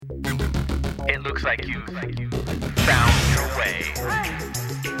It looks like you've found your way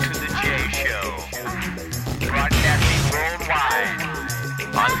to the Jay Show, broadcasting worldwide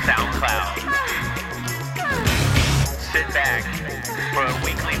on SoundCloud. Sit back for a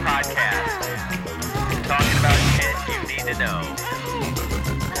weekly podcast talking about shit you need to know.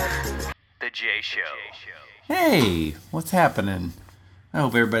 The Jay Show. Hey, what's happening? I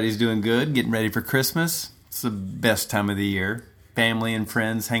hope everybody's doing good, getting ready for Christmas. It's the best time of the year. Family and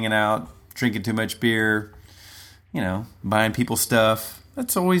friends hanging out, drinking too much beer, buying people stuff.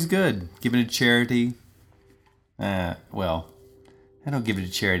 That's always good. Giving it to charity. Well, I don't give it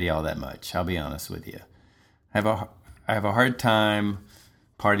to charity all that much, I'll be honest with you. I have a hard time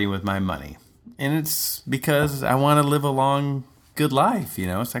partying with my money. And it's because I want to live a long, good life,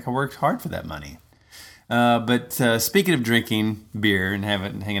 It's like I worked hard for that money. But speaking of drinking beer and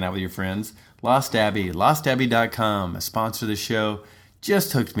hanging out with your friends, Lost Abbey, LostAbbey.com, a sponsor of the show,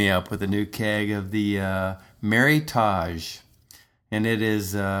 just hooked me up with a new keg of the Mary Taj. And it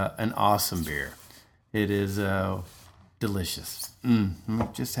is an awesome beer. It is delicious. Let me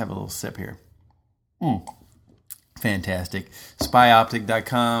just have a little sip here. Fantastic.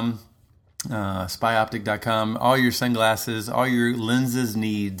 SpyOptic.com. SpyOptic.com. All your sunglasses, all your lenses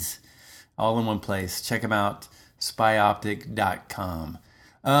needs, all in one place. Check them out. SpyOptic.com.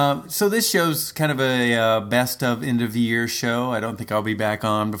 So this show's kind of a best of end of year show. I don't think I'll be back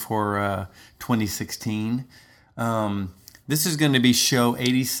on before 2016. This is going to be show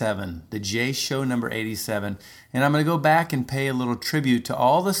 87, the Jay Show number 87. And I'm going to go back and pay a little tribute to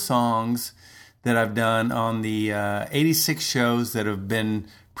all the songs that I've done on the 86 shows that have been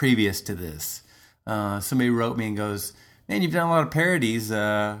previous to this. Somebody wrote me and goes, man, you've done a lot of parodies.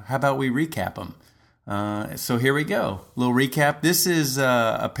 How about we recap them? So here we go. A little recap. This is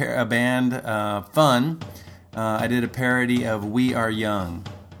a band, Fun. I did a parody of We Are Young.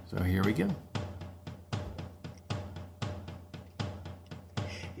 So here we go.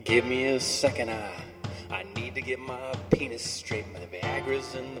 Give me a second, I need to get my penis straight. My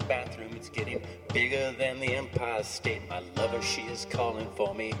Viagra's in the bathroom, it's getting bigger than the Empire State. My lover, she is calling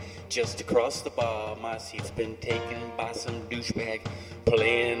for me just across the bar. My seat's been taken by some douchebag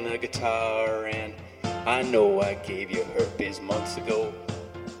playing a guitar. And I know I gave you herpes months ago.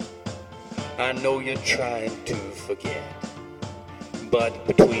 I know you're trying to forget. But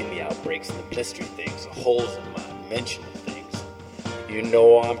between the outbreaks and the blistering things, the holes in my mention of things, you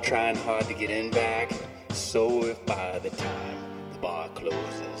know I'm trying hard to get in back. So if by the time the bar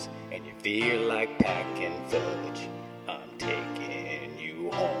closes and you feel like packing fudge, I'm taking you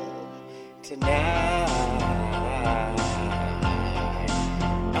home tonight.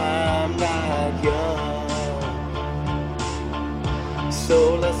 I'm not young,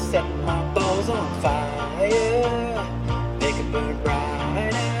 so let's set my balls on fire. They can burn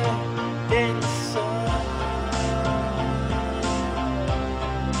brighter than the sun.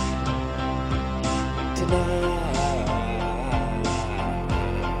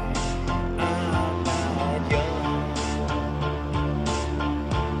 I'm not young,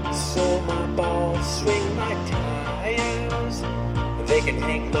 so my balls swing like tires. They can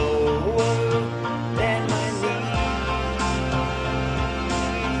hang lower than my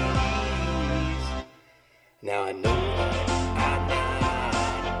knees. Now I know I'm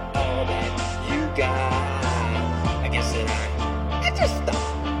not all that you got. I guess that I just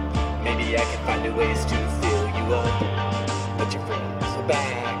thought maybe I can find new ways to fill you up, but your friends are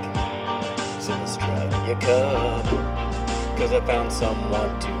back, so let's try your cup, 'cause I found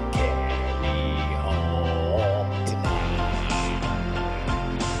someone to carry home tonight.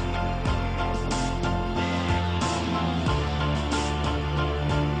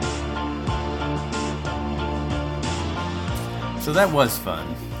 So that was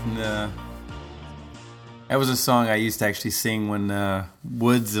fun. That was a song I used to actually sing when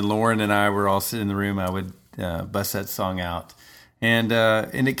Woods and Lauren and I were all sitting in the room. I would bust that song out. And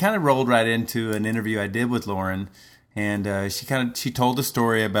it kind of rolled right into an interview I did with Lauren. And she told a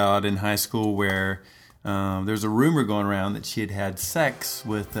story about in high school where there's a rumor going around that she had sex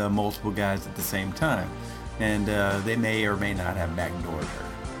with multiple guys at the same time. And they may or may not have backdoored her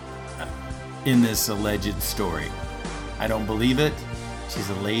in this alleged story. I don't believe it. She's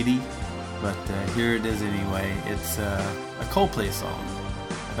a lady. But here it is anyway. It's a Coldplay song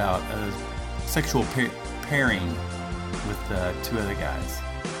about a sexual pairing with two other guys.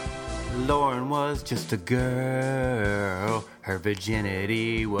 Lauren was just a girl. Her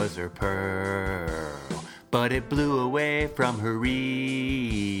virginity was her pearl. But it blew away from her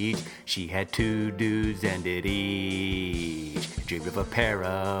reach. She had two dudes and it each dreamed of a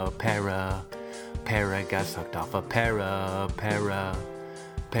para. Para got sucked off a para.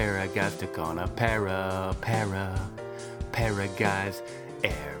 Para guys took on a para guys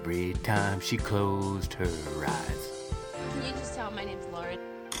every time she closed her eyes. Can you just tell my name's Lauren?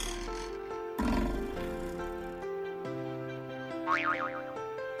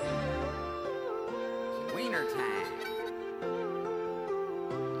 Wiener time.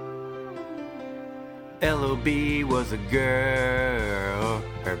 L.O.B. was a girl,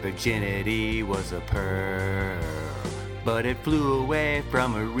 her virginity was a pearl, but it flew away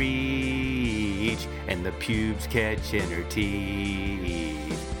from her reach, and the pubes catch in her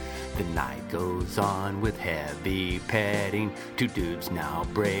teeth. The night goes on with heavy petting, two dudes now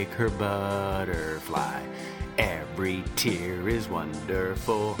break her butterfly. Every tear is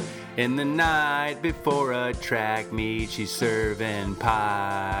wonderful. In the night before a track meet, she's serving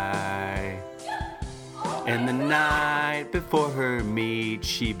pie. In the night before her meet,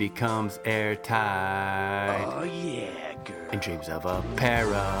 she becomes airtight. Oh yeah, girl. And dreams of a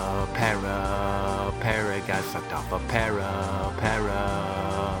para guy sucked off a para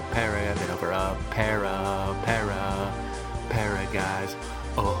bit over a para guys.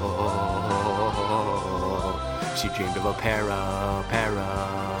 Oh, she dreamed of a para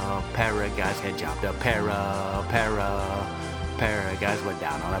guys had jobbed a para guys went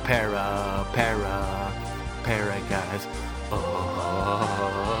down on a para guys. Oh.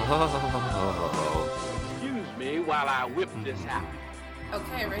 Excuse me while I whip this out.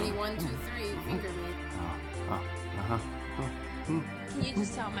 Okay, ready? 1, 2, 3. Finger me. Can you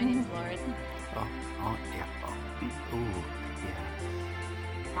just tell my name's Lauren? Oh, yeah. Ooh, yeah.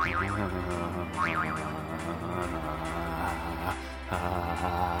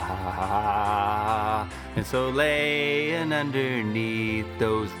 And so laying underneath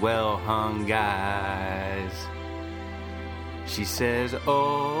those well-hung guys, she says,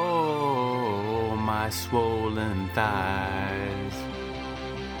 oh, my swollen thighs.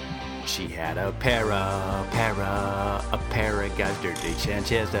 She had a para guys, dirty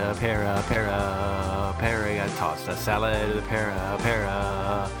Sanchez, a para guys, tossed a salad, a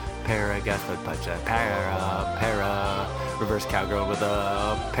para guys, foot punch, a para, reverse cowgirl with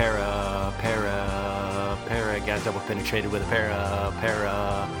a para guys, double penetrated with a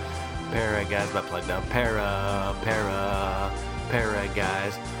para guys, butt plugged up, para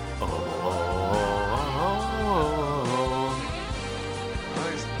guys,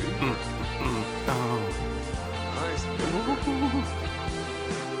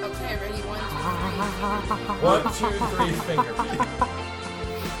 Okay, ready? 1, 2, 3. 1, 2, 3, finger.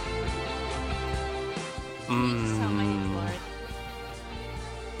 Can you just tell my name's Lauren?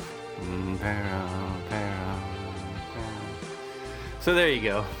 Para. So there you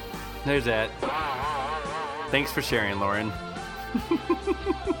go. There's that. Thanks for sharing, Lauren.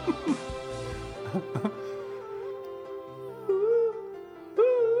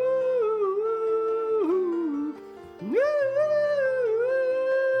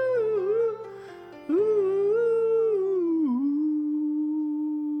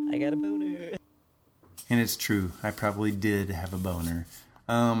 I got a boner. And it's true. I probably did have a boner.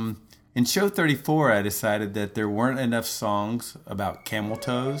 In show 34, I decided that there weren't enough songs about camel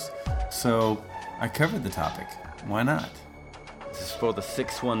toes, so I covered the topic. Why not? This is for the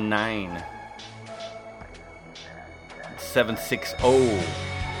 619, 760,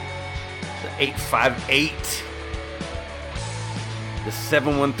 the 858, the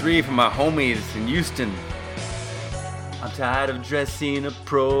 713 for my homies in Houston. I'm tired of dressing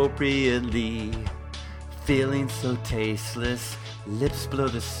appropriately, feeling so tasteless, lips below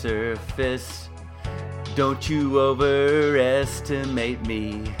the surface. Don't you overestimate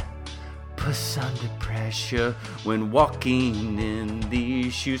me. Puss under pressure when walking in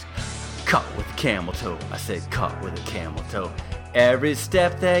these shoes. Caught with a camel toe. I said caught with a camel toe. Every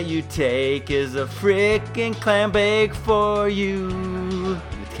step that you take is a frickin' clam bake for you.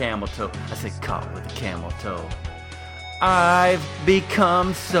 With camel toe. I said caught with a camel toe. I've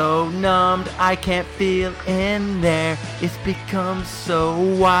become so numbed, I can't feel in there. It's become so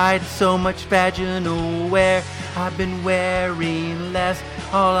wide, so much vaginal wear. I've been wearing less,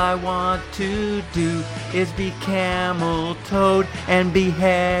 all I want to do is be camel-toed and be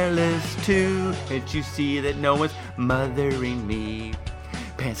hairless too. Can't you see that no one's mothering me?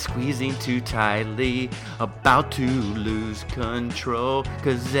 Pants squeezing too tightly, about to lose control,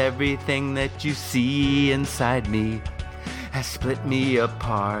 'cause everything that you see inside me has split me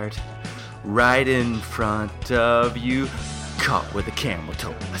apart right in front of you. Caught with a camel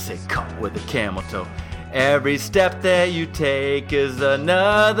toe. I said caught with a camel toe. Every step that you take is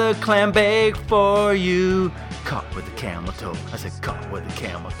another clam bake for you. Caught with a camel toe. I said caught with a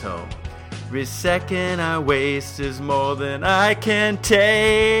camel toe. Every second I waste is more than I can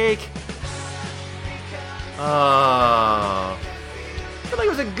take. Oh, I feel like it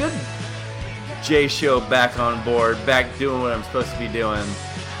was a good Jay Show back on board, back doing what I'm supposed to be doing.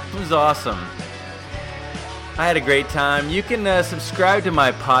 It was awesome. I had a great time. You can subscribe to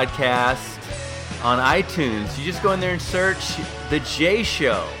my podcast on iTunes. You just go in there and search The Jay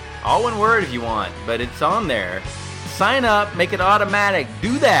Show. All one word if you want, but it's on there. Sign up, make it automatic.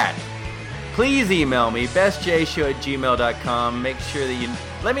 Do that. Please email me, bestjayshow@gmail.com. Make sure that you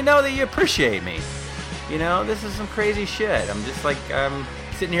let me know that you appreciate me. You know, this is some crazy shit. I'm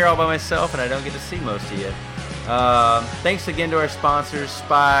sitting here all by myself and I don't get to see most of you. Thanks again to our sponsors,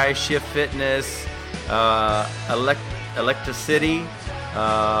 Spy, Shift Fitness, Electricity.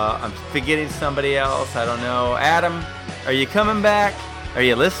 I'm forgetting somebody else. I don't know. Adam, are you coming back? Are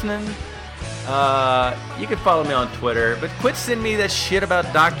you listening? You can follow me on Twitter, but quit sending me that shit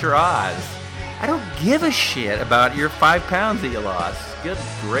about Dr. Oz. I don't give a shit about your 5 pounds that you lost. Good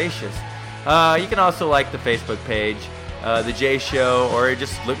gracious. You can also like the Facebook page, The Jay Show, or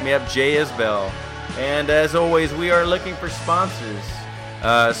just look me up, Jay Isbell. And as always, we are looking for sponsors.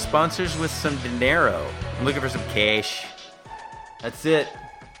 Sponsors with some dinero. I'm looking for some cash. That's it.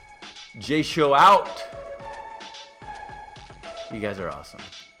 Jay Show out. You guys are awesome.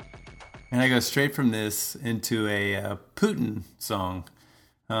 And I go straight from this into a Putin song.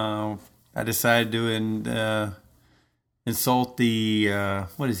 I decided to insult the,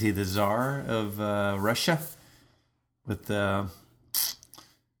 the Tsar of Russia? With, I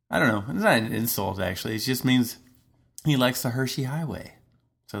don't know. It's not an insult, actually. It just means he likes the Hershey Highway.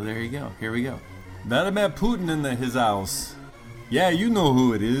 So there you go. Here we go. Vladimir Putin in his house. Yeah, you know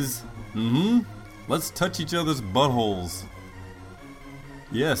who it is. Let's touch each other's buttholes.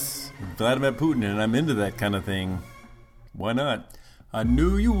 Yes, Vladimir Putin, and I'm into that kind of thing. Why not? I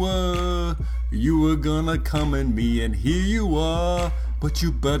knew you were gonna come at me, and here you are. But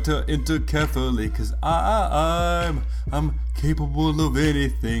you better enter carefully, 'cause I'm capable of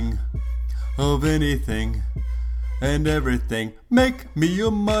anything, and everything. Make me a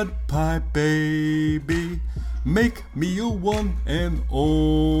mud pie, baby. Make me your one and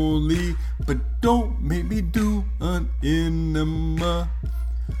only. But don't make me do an enema.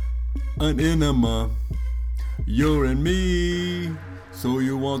 You're in me. So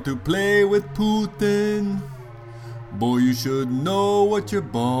you want to play with Putin? Boy, you should know what you're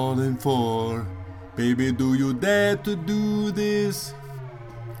balling for. Baby, do you dare to do this?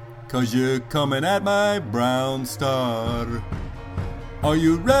 'Cause you're coming at my brown star. Are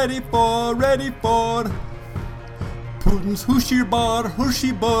you ready for Putin's Hershey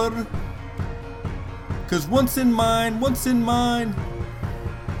bar? 'Cause once in mine,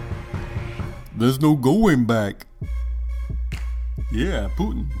 there's no going back. Yeah,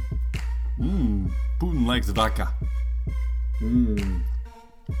 Putin. Putin likes vodka.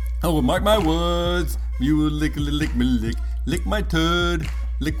 Oh, mark my words. You will lick my turd.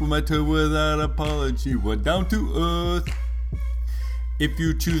 Lick my turd without apology. We're down to earth. If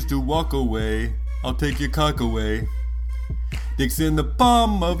you choose to walk away, I'll take your cock away. Dick's in the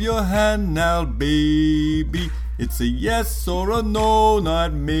palm of your hand now, baby. It's a yes or a no,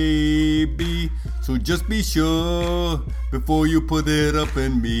 not maybe. So just be sure before you put it up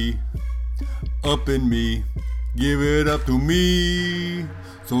in me. Give it up to me.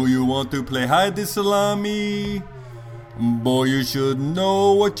 So you want to play hide the salami? Boy, you should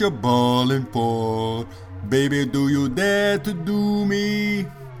know what you're balling for. Baby, do you dare to do me?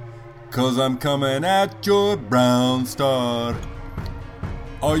 'Cause I'm coming at your brown star.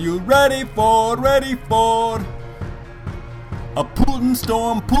 Are you ready for a Putin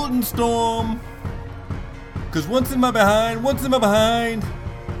storm? 'Cause once in my behind,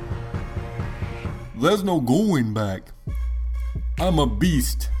 there's no going back. I'm a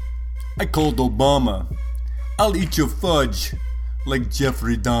beast. I called Obama. I'll eat your fudge like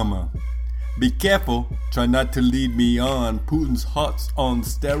Jeffrey Dahmer. Be careful, try not to lead me on. Putin's hot's on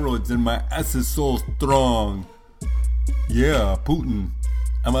steroids and my ass is so strong. Yeah, Putin,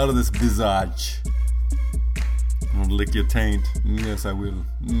 I'm out of this visage. I'm gonna lick your taint. Yes, I will.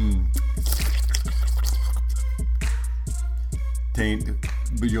 Taint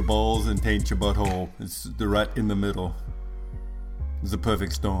your balls and taint your butthole. It's right in the middle. It's a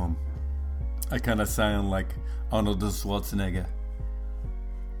perfect storm. I kind of sound like Arnold Schwarzenegger.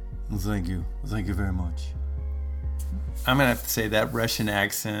 Thank you very much. I'm gonna have to say that Russian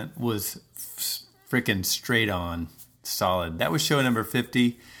accent was freaking straight on, solid. That was show number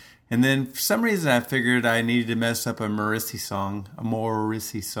 50, and then for some reason I figured I needed to mess up a Morrissey song,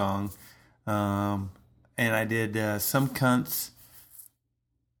 and I did Some Cunts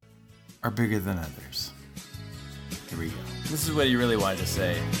are bigger than others. Here we go. This is what he really wanted to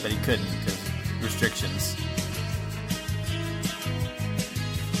say, but he couldn't because restrictions.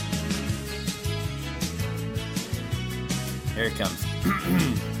 Here it comes.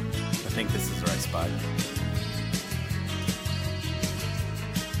 I think this is the right spot.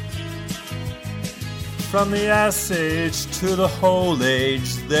 From the Ice Age to the Whole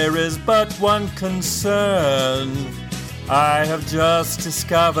Age, there is but one concern I have just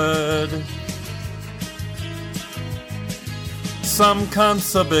discovered. Some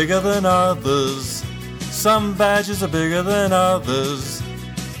cunts are bigger than others. Some badges are bigger than others.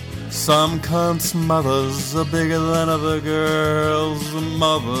 Some cunts' mothers are bigger than other girls'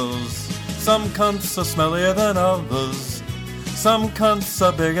 mothers. Some cunts are smellier than others. Some cunts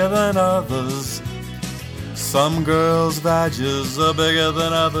are bigger than others. Some girls' badges are bigger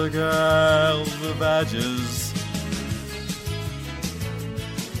than other girls' badges.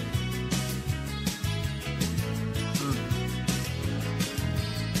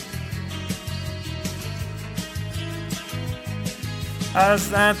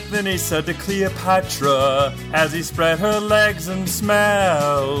 As Anthony said to Cleopatra, as he spread her legs and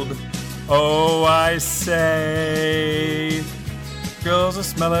smelled, oh, I say, girls are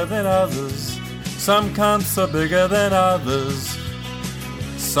smellier than others. Some cunts are bigger than others.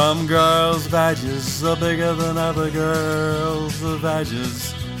 Some girls' badges are bigger than other girls'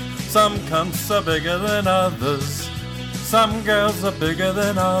 badges. Some cunts are bigger than others. Some girls are bigger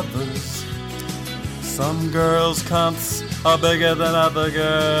than others. Some girls' cunts are bigger than other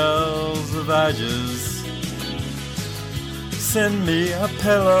girls' badges. Send me a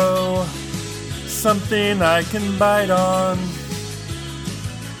pillow, something I can bite on.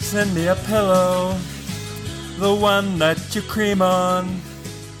 Send me a pillow, the one that you cream on,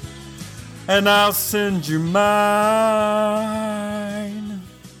 and I'll send you mine.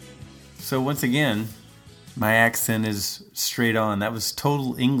 So once again, my accent is straight on. That was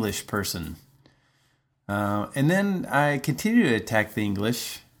total English person. And then I continue to attack the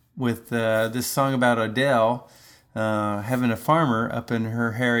English with this song about Adele having a farmer up in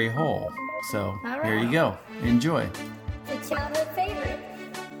her hairy hole. So here you go. Enjoy. It's a childhood favorite.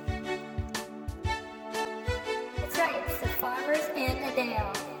 That's right, it's the Farmers in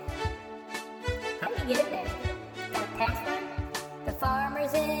Adele. How do you get it there? Got a password? The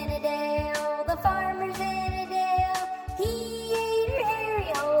Farmers in Adele, the Farmers in Adele. He ate her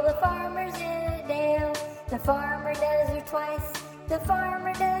hairy hole, the Farmers in Adele. The farmer does her twice, the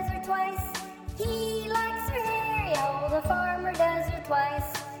farmer does her twice. He likes her hairy hole, the farmer does her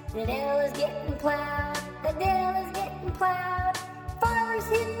twice. The Adele is getting plowed, the Adele is getting plowed. Farmer's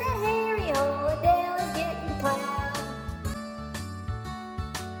hitting that hairy hole, Adele is getting plowed.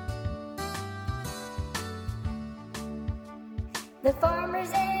 The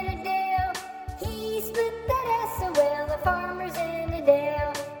farmer's in Adele, he split that ass so well. The farmer's in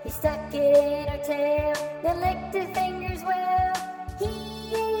Adele, he stuck it in her tail, then licked his fingers well.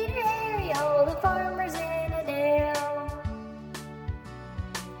 He ate her hairy hole, the farmer's in Adele.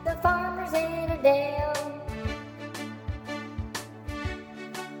 The farmer's in Adele.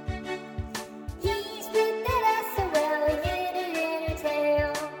 He split that ass so well, he hid it in her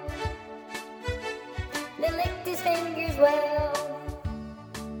tail, then licked his fingers well.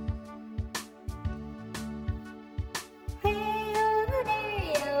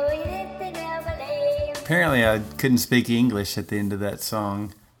 Apparently I couldn't speak English at the end of that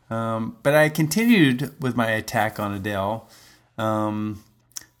song. But I continued with my attack on Adele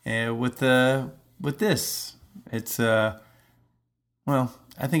with this. It's, well,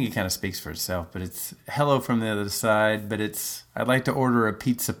 I think it kind of speaks for itself, but it's Hello from the Other Side, but it's, I'd like to order a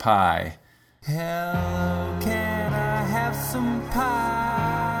pizza pie. Hello, can I have some pie?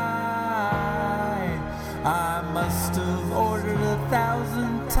 I must have ordered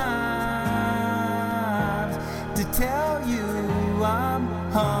 1,000 times to tell you I'm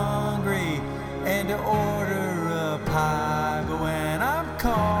hungry and to order a pie. But when I'm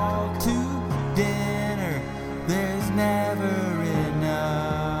called to dinner, there's never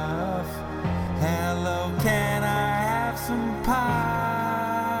enough. Hello, can I have some pie?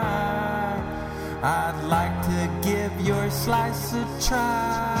 I'd like to give your slice a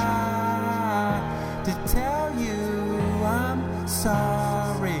try, to tell you I'm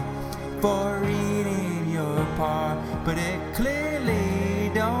sorry for eating your part, but it clearly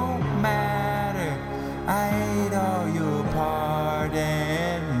don't matter. I ate all your part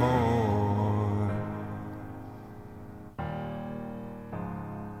and more.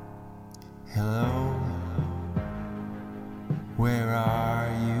 Hello, where are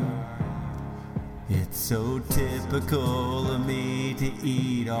you? It's so typical of me to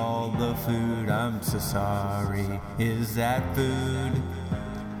eat all the food. I'm so sorry. Is that food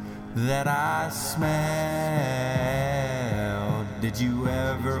that I smell? Did you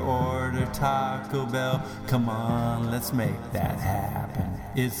ever order Taco Bell? Come on, let's make that happen.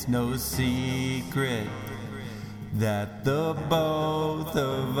 It's no secret that the both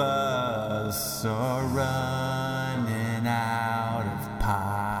of us are running out of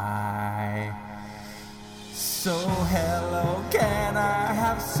pie. So hello, can I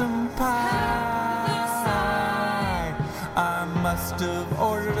have some pie? I must have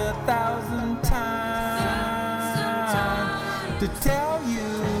ordered 1,000 times to tell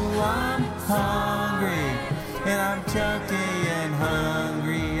you I'm hungry, and I'm chunky and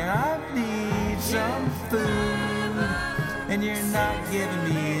hungry, and I need some food, and you're not giving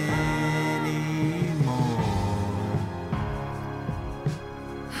me any more.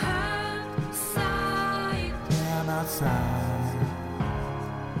 Outside, Yeah, I'm outside.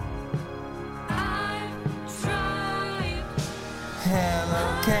 I've tried. Hello,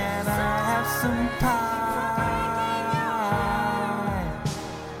 can I have some pie?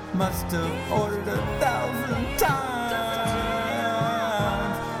 Must have ordered 1,000 times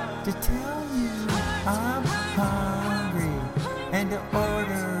to tell you I'm hungry and to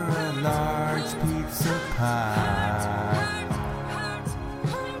order a large pizza pie.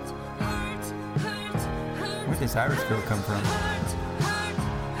 Where'd this Irish girl come from?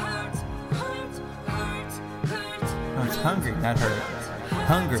 Oh, it's hungry, not hurt.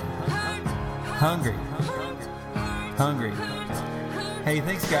 Hungry. Hungry. Hungry. Hey,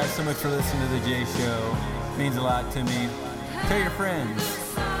 thanks guys so much for listening to the Jay Show. It means a lot to me. Tell your friends.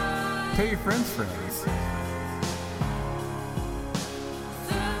 Tell your friends' friends.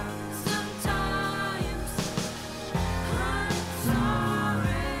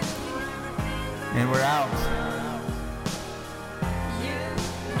 And we're out.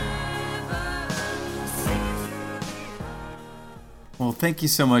 Well, thank you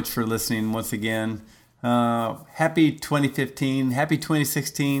so much for listening once again. Happy 2015, happy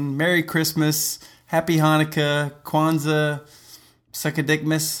 2016, Merry Christmas, Happy Hanukkah, Kwanzaa,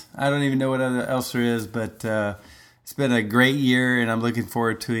 Suckadikmas. I don't even know what else there is, but it's been a great year, and I'm looking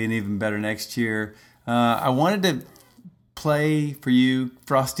forward to an even better next year. I wanted to play for you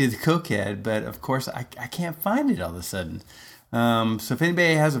Frosty the Cokehead, but of course I can't find it all of a sudden. So if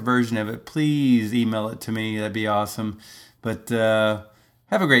anybody has a version of it, please email it to me. That'd be awesome. But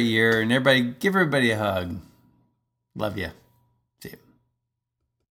have a great year, and give everybody a hug. Love you.